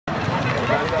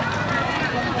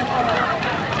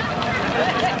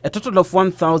A total of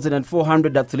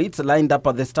 1,400 athletes lined up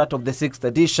at the start of the 6th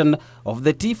edition of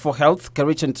the Tea for Health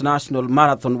Kericho International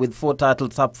Marathon, with 4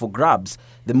 titles up for grabs.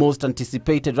 The most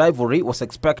anticipated rivalry was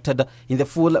expected in the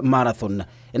full marathon.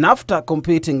 And after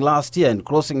competing last year and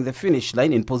crossing the finish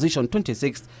line in position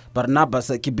 26th, Bernabas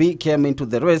Kibii came into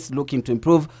the race looking to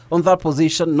improve on that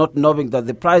position, not knowing that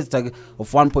the prize tag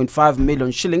of 1.5 million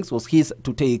shillings was his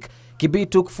to take. Kibii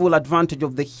took full advantage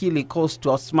of the hilly course to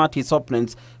outsmart his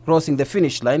opponents, crossing the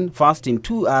finish line first in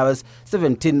 2 hours,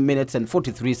 17 minutes and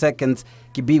 43 seconds.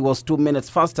 Kibii was 2 minutes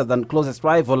faster than closest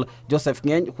rival Joseph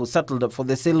Ngeny, who settled for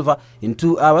the silver in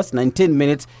 2 hours, 19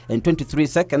 minutes and 23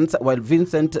 seconds, while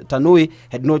Vincent Tanui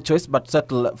had no choice but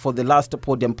settle for the last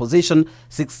podium position,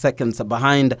 6 seconds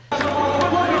behind.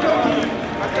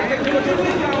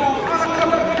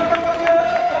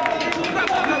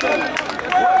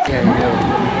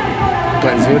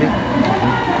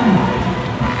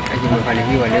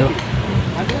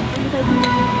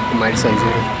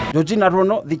 Georgina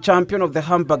Rono, the champion of the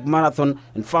Hamburg Marathon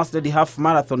and First Lady Half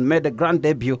Marathon, made a grand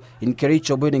debut in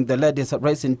Kericho, winning the ladies'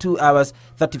 race in 2 hours,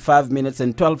 35 minutes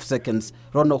and 12 seconds.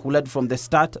 Rono, who led from the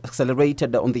start,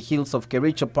 accelerated on the heels of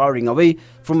Kericho, powering away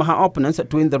from her opponents to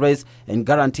win the race and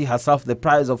guarantee herself the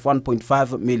prize of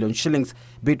 1.5 million shillings.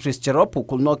 Beatrice Cherop, who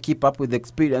could not keep up with the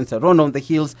experienced Rono on the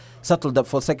heels, settled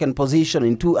for second position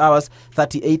in 2 hours,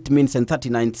 38 minutes and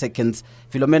 39 seconds.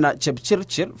 Philomena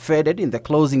Chepchirchir faded in the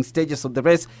closing stages of the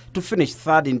race to finish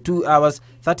third in 2 hours,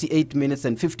 38 minutes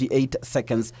and 58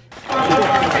 seconds.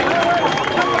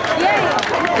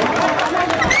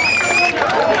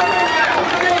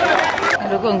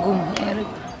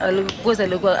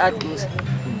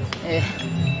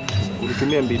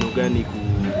 Ulitumia mbinu gani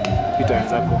kupita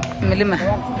wenzako? Milima.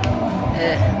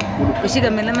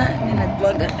 Kushika milima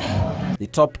ninatwaga. The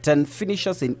top 10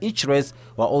 finishers in each race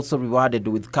were also rewarded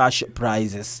with cash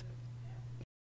prizes.